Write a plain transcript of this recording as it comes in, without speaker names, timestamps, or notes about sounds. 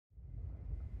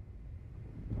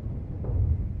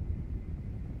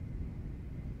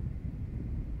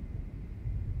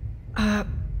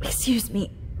Excuse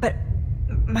me, but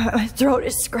my throat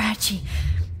is scratchy.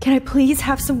 Can I please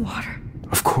have some water?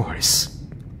 Of course.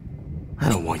 I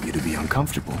don't want you to be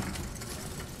uncomfortable.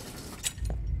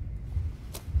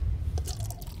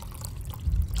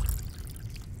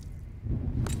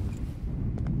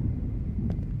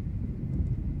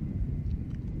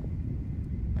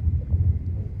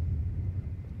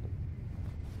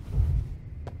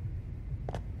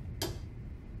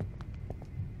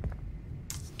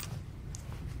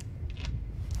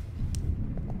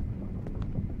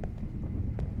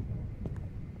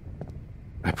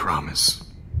 I promise.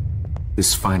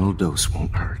 This final dose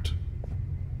won't hurt.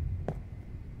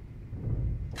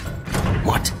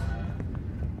 What?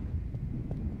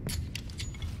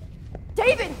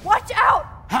 David, watch out!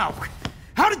 How?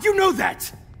 How did you know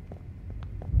that?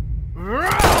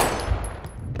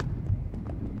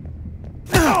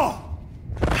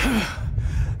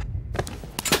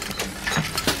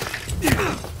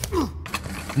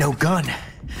 No gun.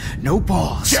 No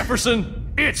balls.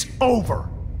 Jefferson, it's over!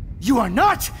 You are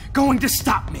not going to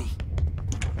stop me!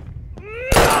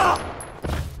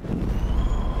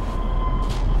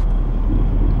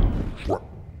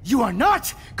 You are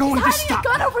not going to stop me!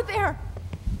 Hiding a gun over there!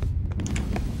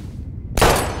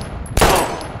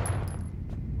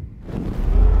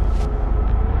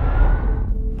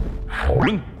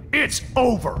 It's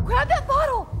over! Grab that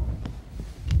bottle!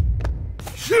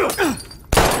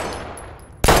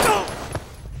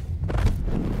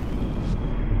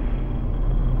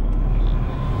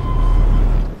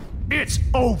 It's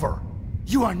over!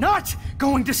 You are not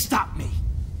going to stop me!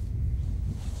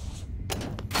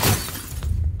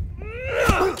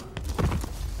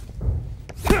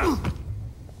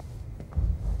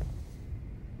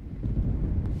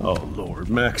 Oh, Lord,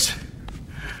 Max.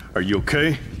 Are you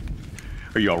okay?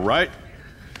 Are you all right?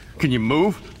 Can you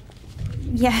move?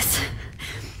 Yes.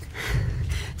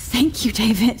 Thank you,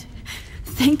 David.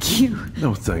 Thank you.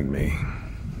 Don't thank me.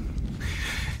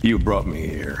 You brought me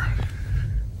here.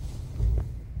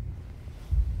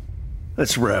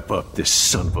 Let's wrap up this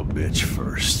son of a bitch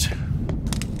first.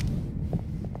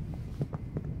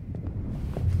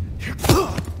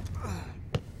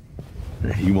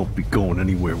 He won't be going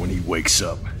anywhere when he wakes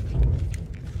up.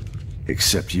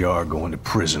 Except you are going to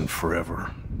prison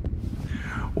forever.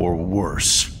 Or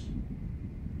worse.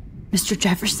 Mr.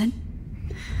 Jefferson,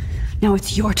 now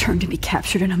it's your turn to be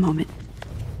captured in a moment.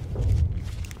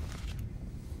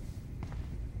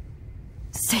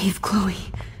 Save Chloe.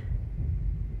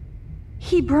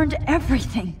 He burned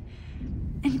everything,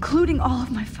 including all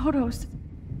of my photos.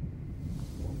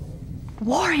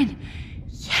 Warren!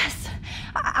 Yes!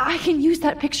 I can use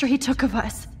that picture he took of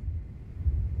us.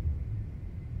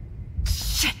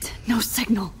 Shit! No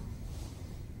signal.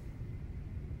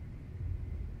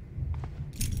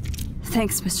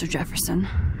 Thanks, Mr. Jefferson,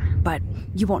 but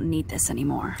you won't need this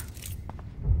anymore.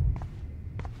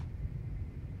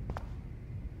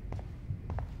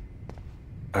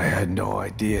 I had no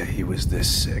idea he was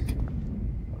this sick.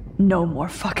 No more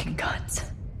fucking guns.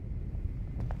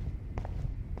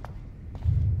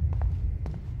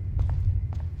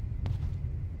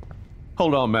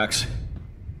 Hold on, Max.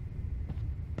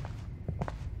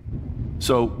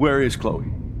 So, where is Chloe?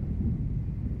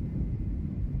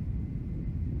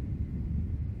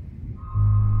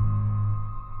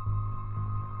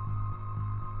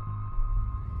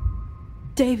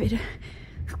 David,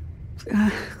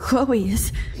 Chloe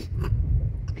is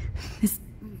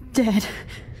dead.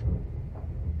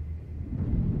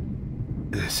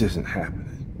 This isn't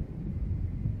happening.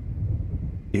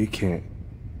 It can't.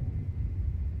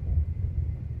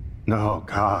 No,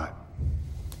 God.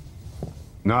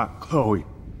 Not Chloe.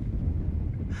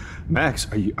 Max,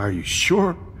 are you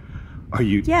sure? Are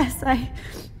you... Yes,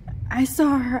 I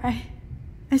saw her.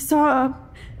 I saw a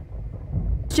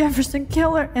Jefferson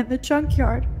killer in the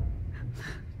junkyard.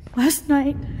 Last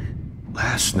night.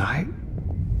 Last night?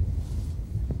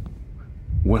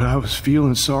 When I was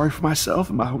feeling sorry for myself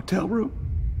in my hotel room?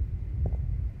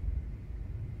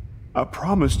 I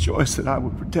promised Joyce that I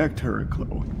would protect her and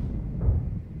Chloe.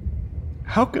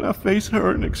 How can I face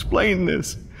her and explain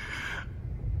this?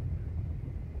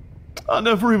 I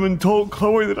never even told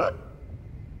Chloe that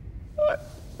I...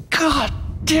 God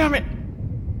damn it!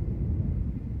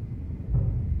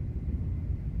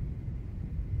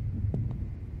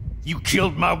 You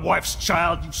killed my wife's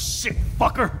child, you sick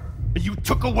fucker! And you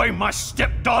took away my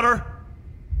stepdaughter?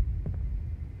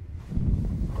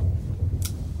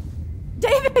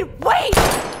 David, wait!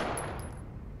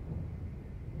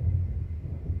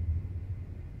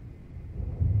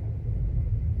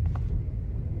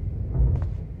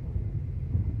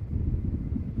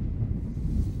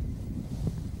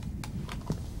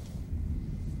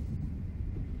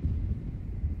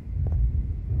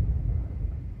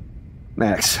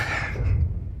 Max,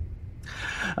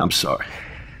 I'm sorry.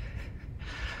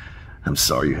 I'm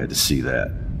sorry you had to see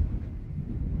that.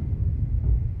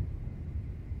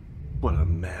 What a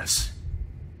mess.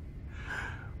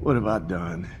 What have I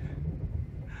done?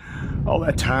 All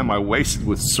that time I wasted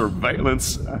with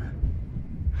surveillance.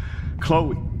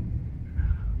 Chloe,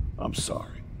 I'm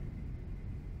sorry.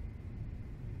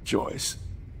 Joyce,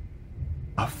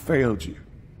 I failed you.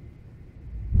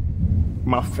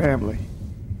 My family.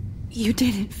 You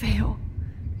didn't fail.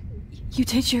 You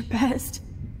did your best.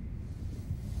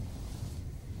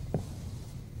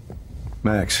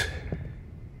 Max,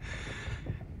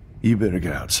 you better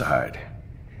get outside.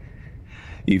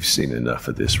 You've seen enough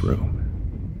of this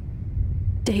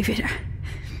room. David,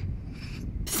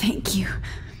 thank you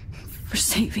for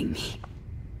saving me.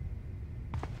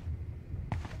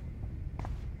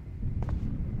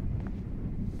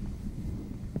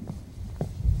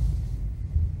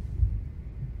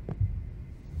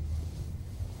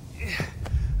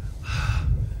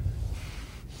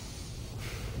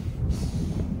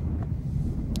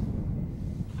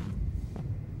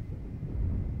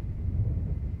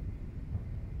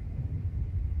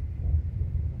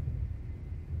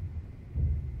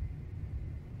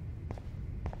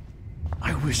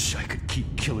 I wish I could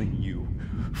keep killing you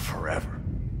forever.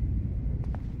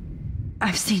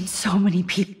 I've seen so many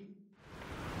people.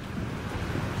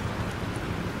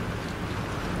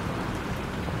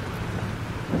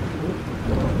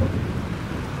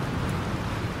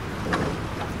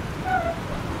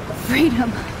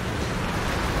 Freedom.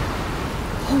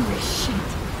 Holy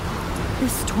shit.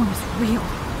 This storm is real.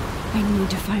 I need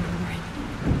to find Warren.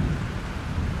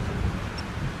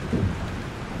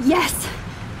 Yes!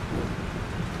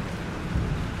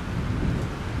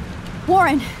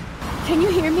 Warren, can you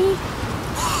hear me?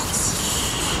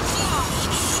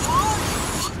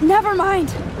 Never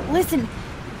mind. Listen,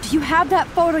 do you have that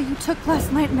photo you took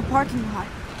last night in the parking lot?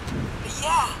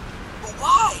 Yeah, but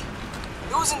why?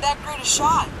 It wasn't that great a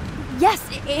shot. Yes,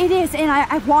 it is, and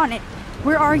I want it.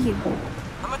 Where are you?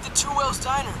 I'm at the Two Whales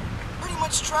Diner. Pretty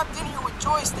much trapped in here with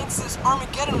Joyce thanks to this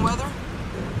Armageddon weather.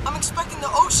 I'm expecting the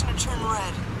ocean to turn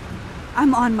red.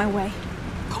 I'm on my way.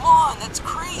 Come on, that's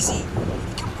crazy.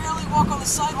 You can barely walk on the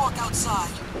sidewalk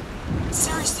outside.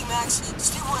 Seriously, Max,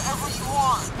 stay wherever you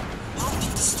are. I don't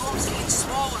think the storm's getting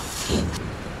smaller.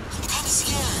 I'm kinda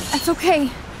scared. That's okay.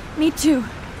 Me too.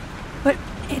 But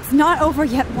it's not over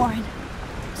yet, Warren.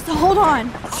 So hold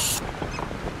on.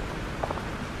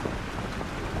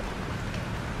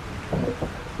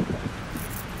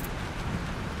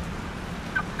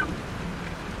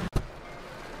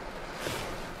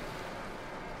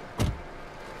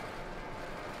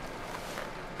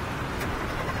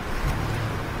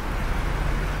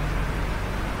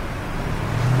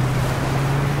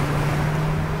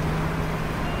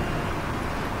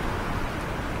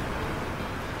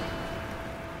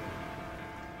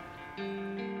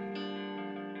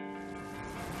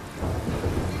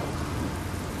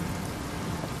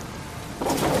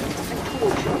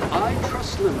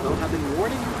 Limbo have been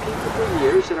warning you people for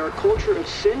years that our culture of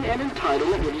sin and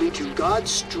entitlement would lead to God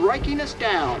striking us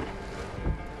down.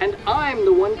 And I'm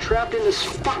the one trapped in this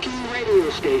fucking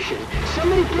radio station.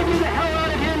 Somebody get me the hell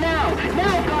out of here now!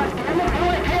 Now, goddammit, how do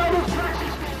I pay all those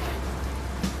taxes?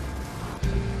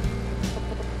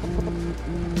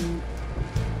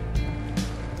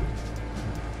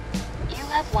 You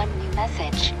have one new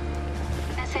message.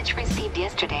 Message received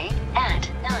yesterday at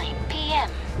 9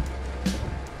 p.m.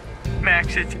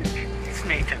 Max, it's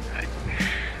Nathan.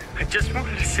 I just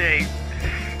wanted to say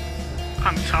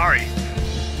I'm sorry.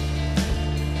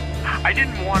 I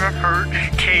didn't want to hurt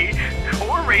Kate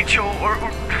or Rachel or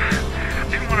I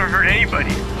didn't want to hurt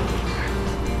anybody.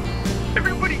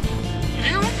 Everybody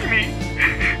used me.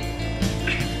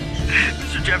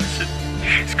 Mr. Jefferson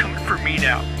is coming for me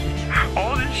now.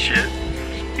 All this shit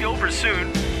will be over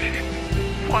soon.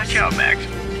 Watch out, Max.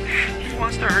 He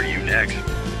wants to hurt you next.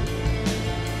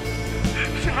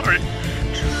 Sorry.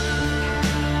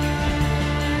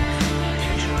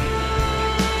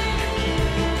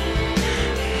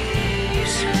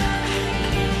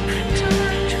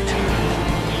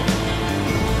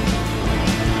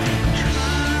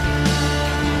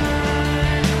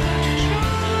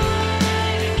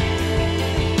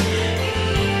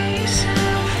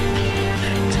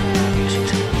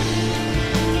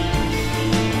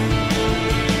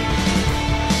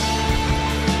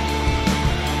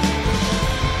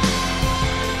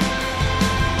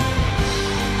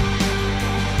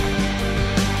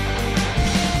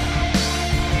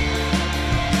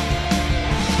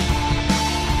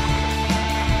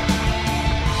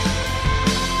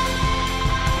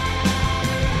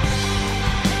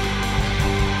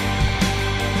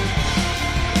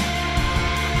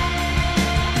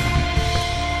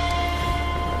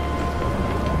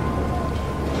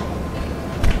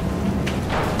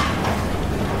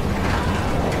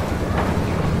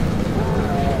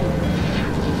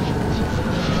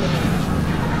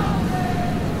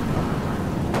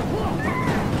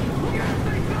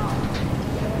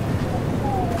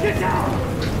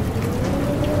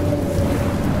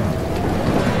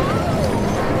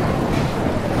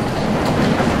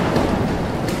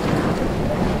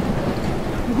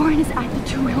 horn is at the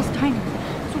 2 wheels timer,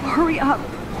 so hurry up.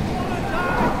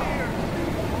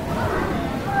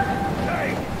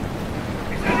 Hey!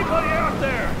 Is anybody out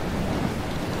there?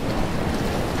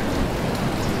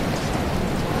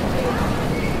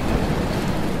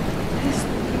 This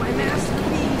will be my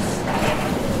masterpiece.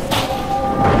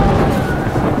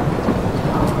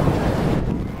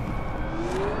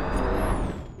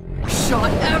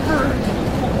 Shot ever!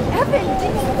 Evan,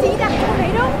 did you see that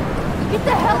tornado? Get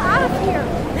the hell out of here!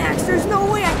 Max, there's no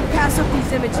way I can pass up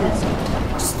these images.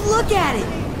 Just look at it.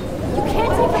 You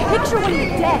can't take a picture when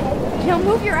you're dead. Now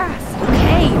move your ass.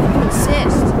 Okay, if you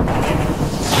insist.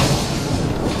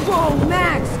 Whoa,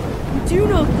 Max! You do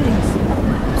know things.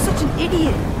 I'm such an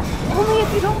idiot. Only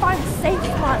if you don't find a safe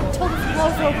spot until this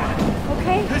blows over,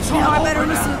 okay? Now I better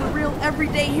listen to the real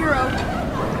everyday hero.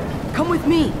 Come with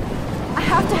me. I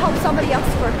have to help somebody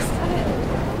else first.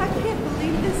 I can't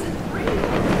believe this is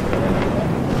real.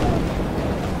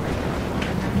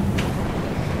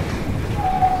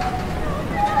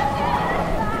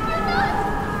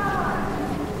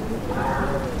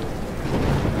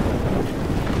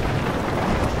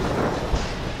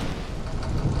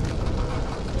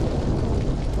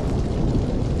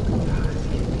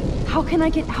 How can I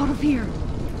get out of here?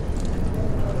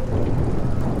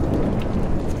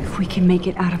 If we can make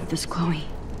it out of this, Chloe.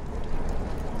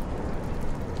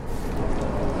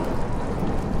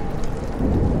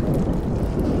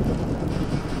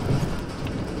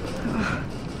 Ugh.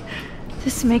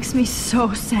 This makes me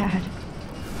so sad.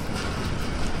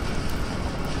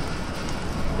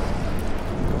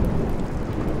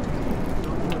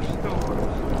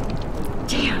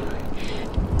 Damn.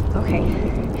 Okay.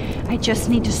 I just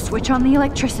need to switch on the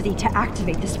electricity to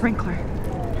activate the sprinkler.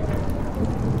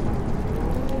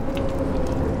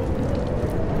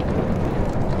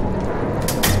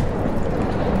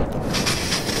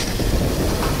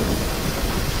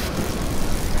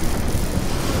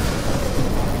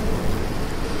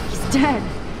 He's dead.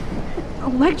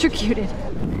 Electrocuted.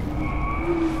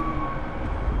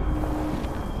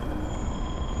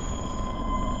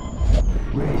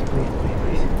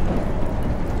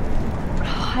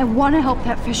 I want to help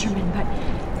that fisherman, but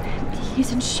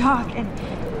he's in shock and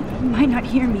he might not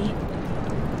hear me.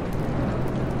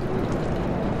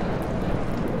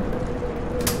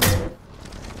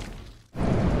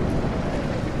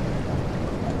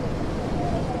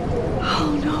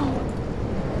 Oh no.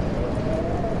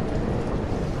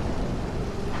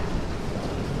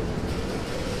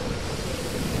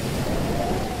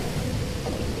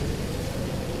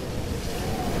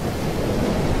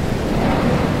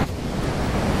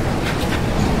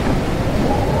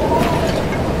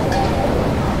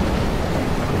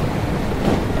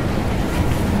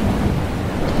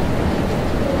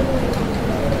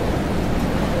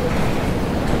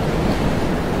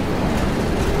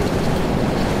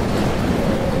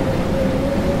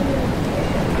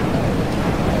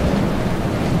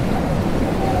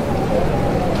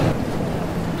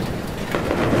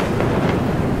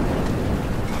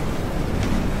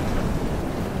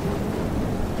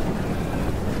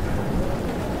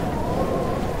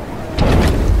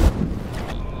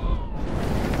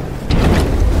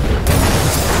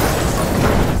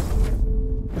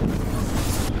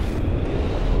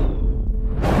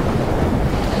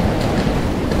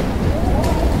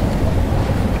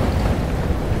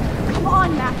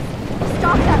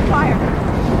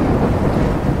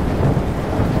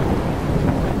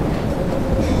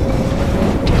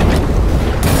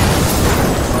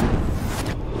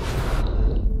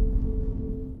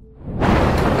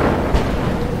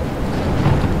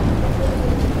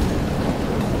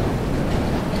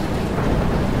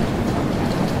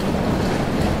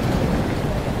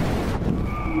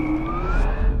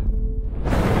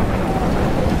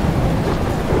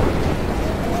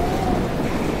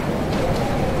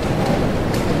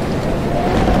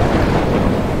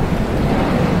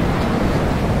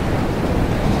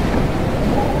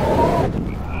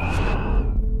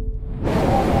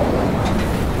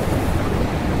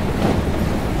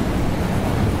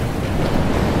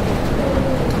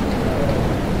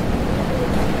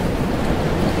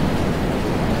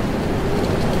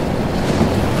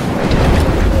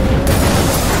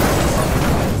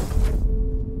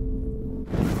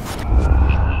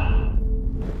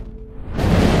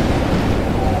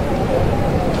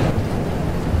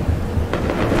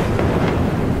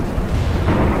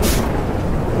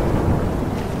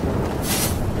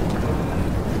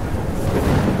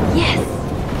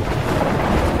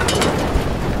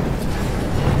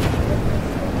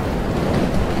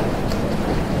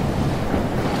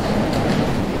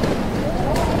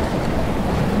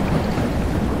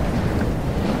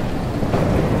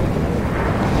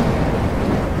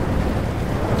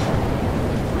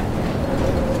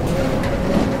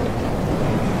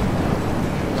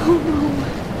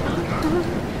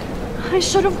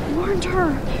 should have warned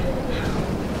her.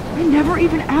 I never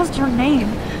even asked her name.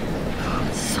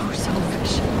 So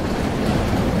selfish.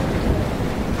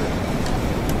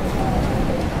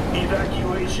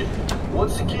 Evacuation.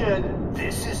 Once again,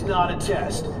 this is not a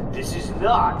test. This is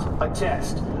not a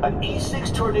test. An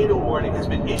E6 tornado warning has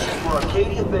been issued for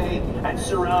Arcadia Bay and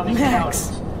surrounding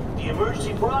counties. The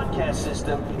emergency broadcast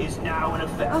system is now in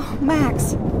effect. Oh,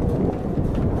 Max.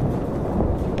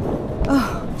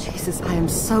 Oh, Jesus, I am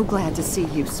so glad to see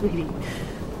you, sweetie.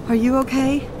 Are you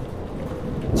okay?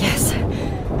 Yes.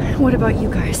 What about you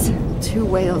guys? 2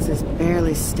 Whales is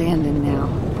barely standing now.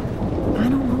 I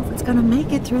don't know if it's gonna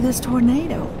make it through this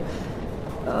tornado.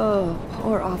 Oh,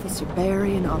 poor Officer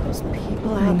Barry and all those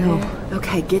people out there.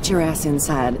 Okay, get your ass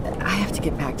inside. I have to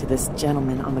get back to this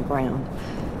gentleman on the ground.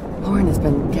 Lauren has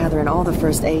been gathering all the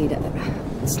first aid.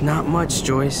 It's not much,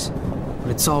 Joyce, but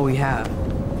it's all we have.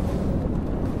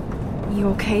 You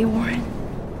okay, Warren?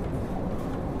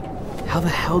 How the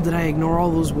hell did I ignore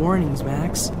all those warnings,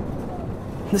 Max?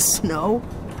 The snow?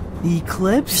 The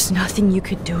eclipse? There's nothing you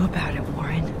could do about it,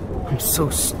 Warren. I'm so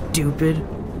stupid.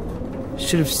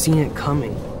 Should have seen it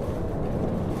coming.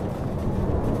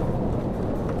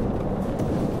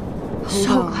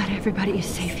 So glad everybody is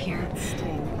safe here.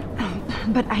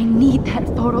 But I need that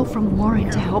photo from Warren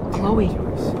to help Chloe.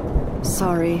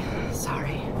 Sorry.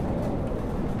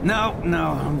 No,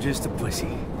 I'm just a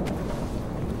pussy.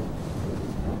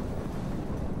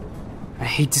 I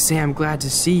hate to say I'm glad to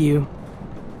see you,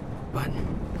 but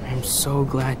I'm so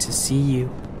glad to see you.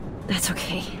 That's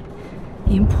okay.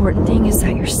 The important thing is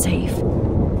that you're safe.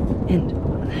 And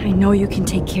I know you can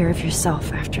take care of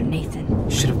yourself after Nathan.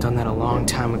 Should have done that a long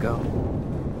time ago.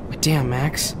 But damn,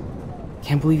 Max.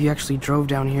 Can't believe you actually drove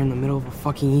down here in the middle of a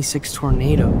fucking E6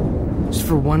 tornado. Just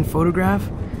for one photograph?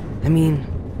 I mean,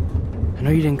 I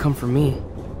know you didn't come for me.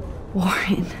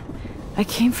 Warren, I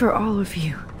came for all of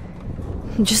you.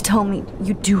 Just tell me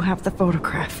you do have the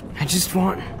photograph. I just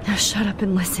want... Now shut up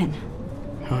and listen.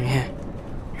 Oh yeah,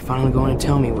 you're finally going to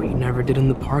tell me what you never did in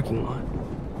the parking lot.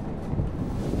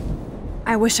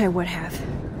 I wish I would have.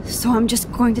 So I'm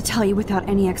just going to tell you without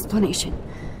any explanation.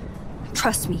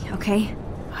 Trust me, okay?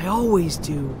 I always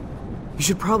do. You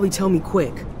should probably tell me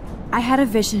quick. I had a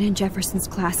vision in Jefferson's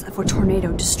class of a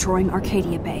tornado destroying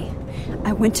Arcadia Bay.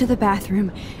 I went to the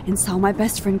bathroom and saw my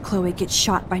best friend Chloe get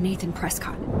shot by Nathan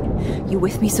Prescott. You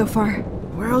with me so far?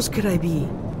 Where else could I be?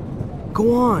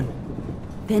 Go on.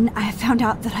 Then I found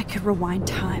out that I could rewind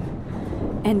time.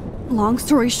 And long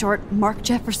story short, Mark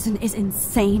Jefferson is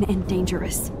insane and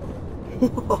dangerous.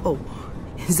 Whoa,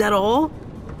 is that all?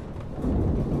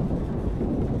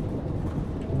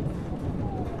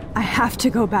 I have to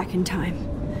go back in time.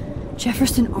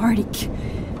 Jefferson already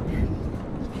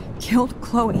killed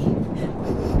Chloe.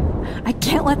 I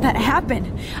can't let that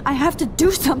happen. I have to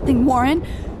do something, Warren.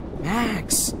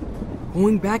 Max,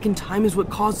 going back in time is what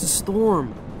caused the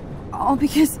storm. All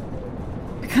because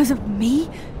of me?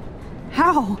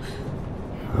 How?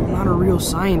 I'm not a real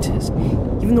scientist,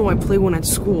 even though I play one at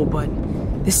school, but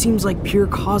this seems like pure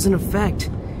cause and effect.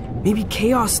 Maybe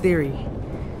chaos theory.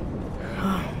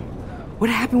 What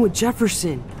happened with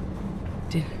Jefferson?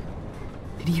 Did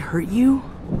he hurt you?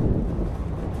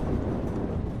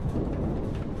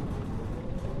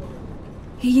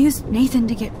 He used Nathan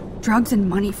to get drugs and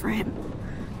money for him.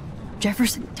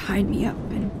 Jefferson tied me up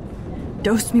and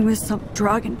dosed me with some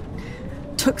drug and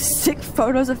took sick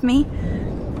photos of me.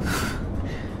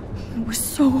 It was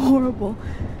so horrible.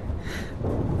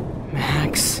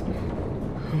 Max,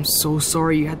 I'm so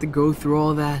sorry you had to go through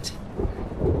all that.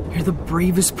 You're the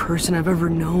bravest person I've ever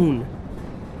known.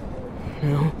 You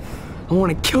know, I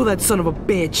want to kill that son of a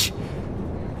bitch.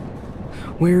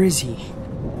 Where is he?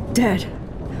 Dead.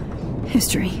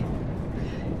 History.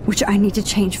 Which I need to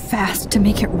change fast to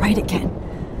make it right again.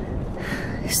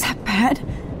 Is that bad?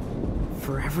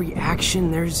 For every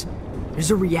action, there's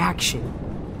a reaction.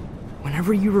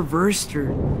 Whenever you reversed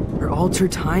or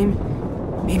altered time,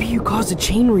 maybe you caused a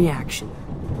chain reaction.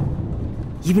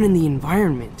 Even in the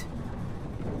environment.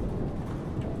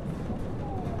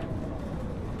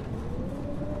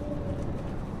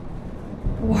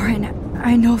 Warren,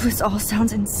 I know this all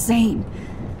sounds insane,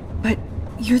 but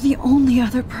you're the only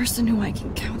other person who I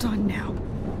can count on now.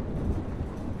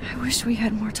 I wish we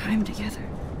had more time together.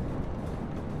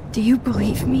 Do you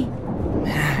believe me?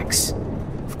 Max,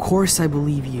 of course I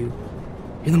believe you.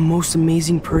 You're the most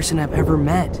amazing person I've ever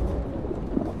met.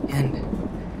 And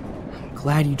I'm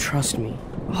glad you trust me.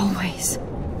 Always.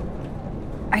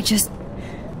 I just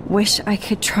wish I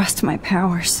could trust my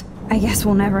powers. I guess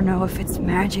we'll never know if it's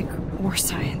magic or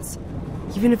science.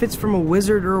 Even if it's from a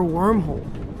wizard or a wormhole,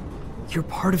 you're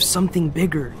part of something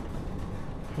bigger.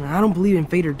 I don't believe in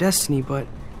fate or destiny, but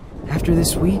after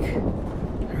this week,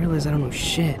 I realize I don't know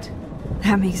shit.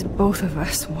 That makes both of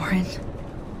us, Warren.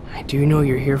 I do know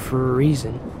you're here for a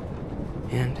reason,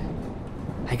 and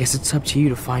I guess it's up to you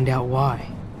to find out why.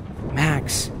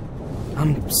 Max,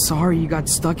 I'm sorry you got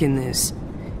stuck in this.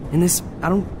 I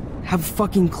don't have a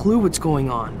fucking clue what's going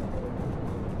on.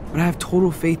 But I have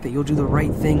total faith that you'll do the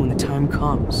right thing when the time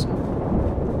comes.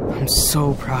 I'm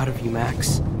so proud of you,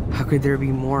 Max. How could there be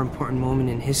a more important moment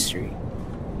in history?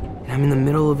 And I'm in the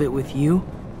middle of it with you.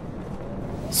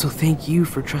 So thank you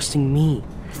for trusting me.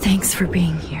 Thanks for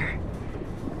being here.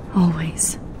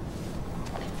 Always.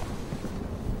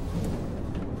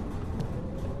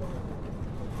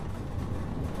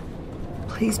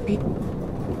 Please be...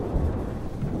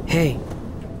 Hey.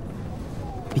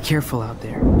 Be careful out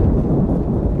there.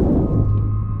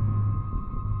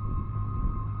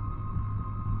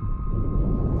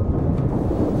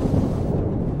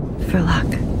 For luck.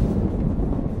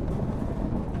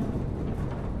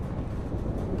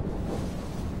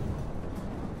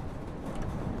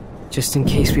 Just in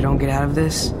case we don't get out of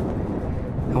this,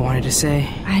 I wanted to say...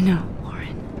 I know,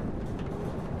 Warren.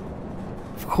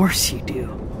 Of course you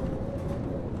do.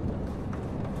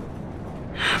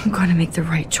 I'm going to make the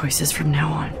right choices from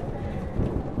now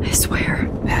on. I swear.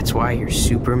 That's why you're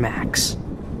Super Max.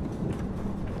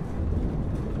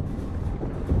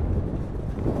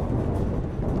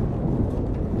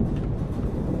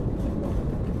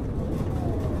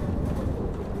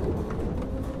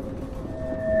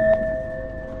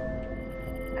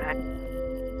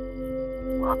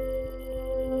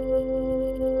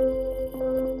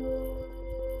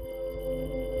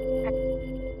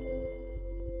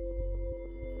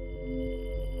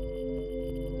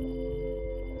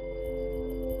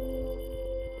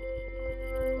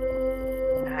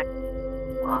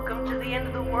 Welcome to the end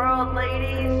of the world,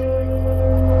 ladies.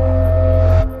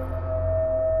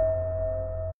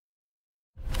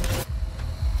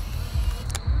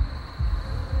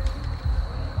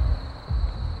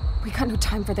 We got no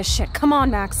time for this shit. Come on,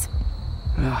 Max.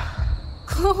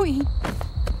 Chloe!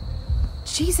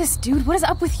 Jesus, dude, what is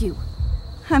up with you?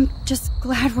 I'm just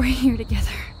glad we're here together.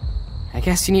 I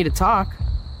guess you need to talk.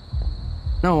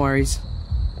 No worries.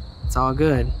 It's all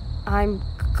good. I'm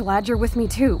glad you're with me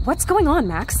too. What's going on,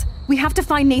 Max? We have to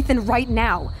find Nathan right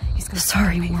now. He's gonna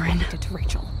Sorry, Warren. Did to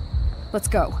Rachel. Let's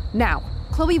go now.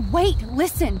 Chloe, wait!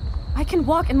 Listen. I can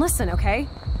walk and listen, okay?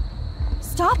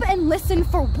 Stop and listen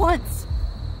for once.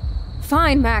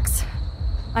 Fine, Max.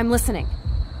 I'm listening.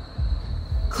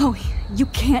 Chloe, you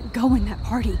can't go in that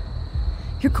party.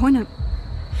 You're gonna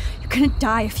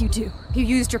die if you do. You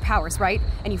used your powers, right?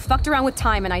 And you fucked around with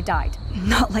time and I died.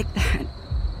 Not like that.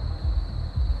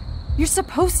 You're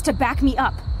supposed to back me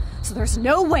up. So there's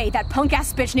no way that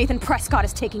punk-ass bitch Nathan Prescott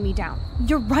is taking me down.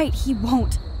 You're right, he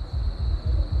won't.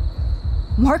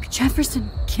 Mark Jefferson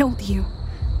killed you.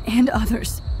 And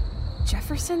others.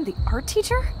 Jefferson, the art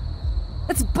teacher?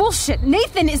 That's bullshit!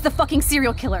 Nathan is the fucking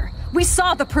serial killer! We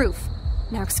saw the proof!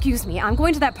 Now excuse me, I'm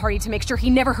going to that party to make sure he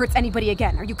never hurts anybody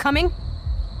again. Are you coming?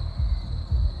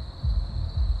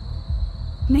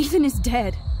 Nathan is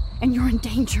dead, and you're in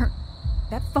danger.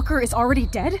 That fucker is already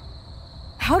dead?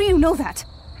 How do you know that?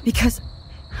 Because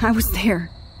I was there.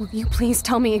 Will you please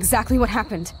tell me exactly what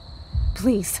happened?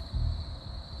 Please.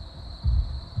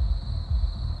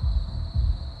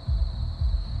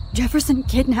 Jefferson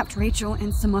kidnapped Rachel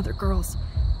and some other girls.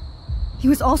 He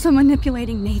was also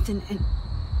manipulating Nathan, and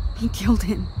he killed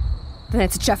him. Then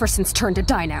it's Jefferson's turn to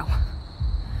die now.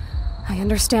 I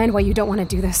understand why you don't want to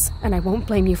do this, and I won't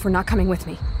blame you for not coming with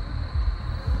me.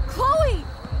 Chloe!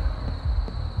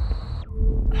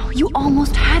 Oh, you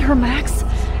almost had her, Max.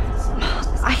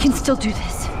 I can still do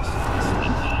this.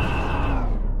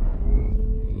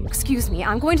 Excuse me,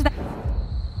 I'm going to the...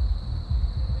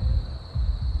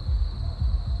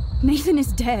 Nathan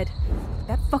is dead.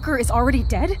 That fucker is already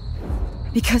dead?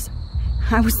 Because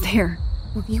I was there.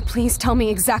 Will you please tell me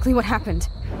exactly what happened?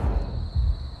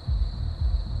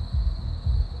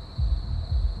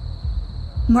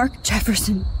 Mark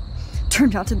Jefferson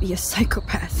turned out to be a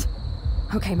psychopath.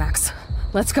 Okay, Max.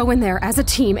 Let's go in there as a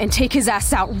team and take his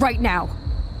ass out right now.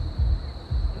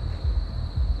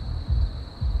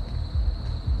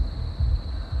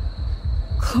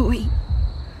 Chloe.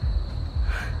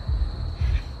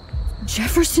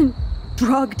 Jefferson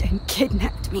drugged and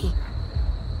kidnapped me.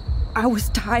 I was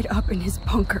tied up in his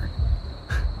bunker.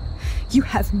 You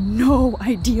have no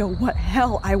idea what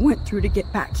hell I went through to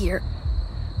get back here.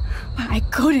 But I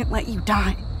couldn't let you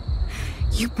die.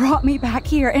 You brought me back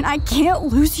here, and I can't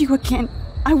lose you again.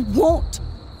 I won't.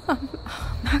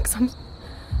 Max,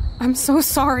 I'm so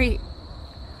sorry.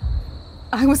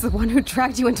 I was the one who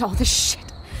dragged you into all this shit.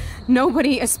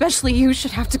 Nobody, especially you,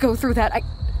 should have to go through that.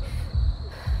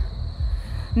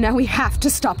 Now we have to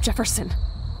stop Jefferson.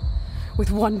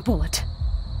 With one bullet.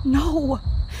 No,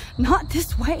 not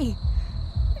this way.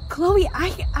 Chloe,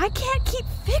 I can't keep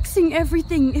fixing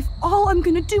everything if all I'm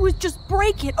gonna do is just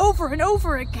break it over and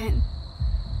over again.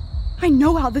 I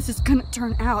know how this is gonna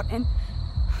turn out, and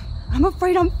I'm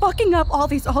afraid I'm fucking up all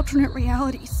these alternate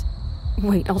realities.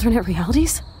 Wait, alternate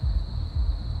realities?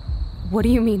 What do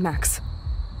you mean, Max?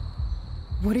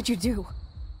 What did you do?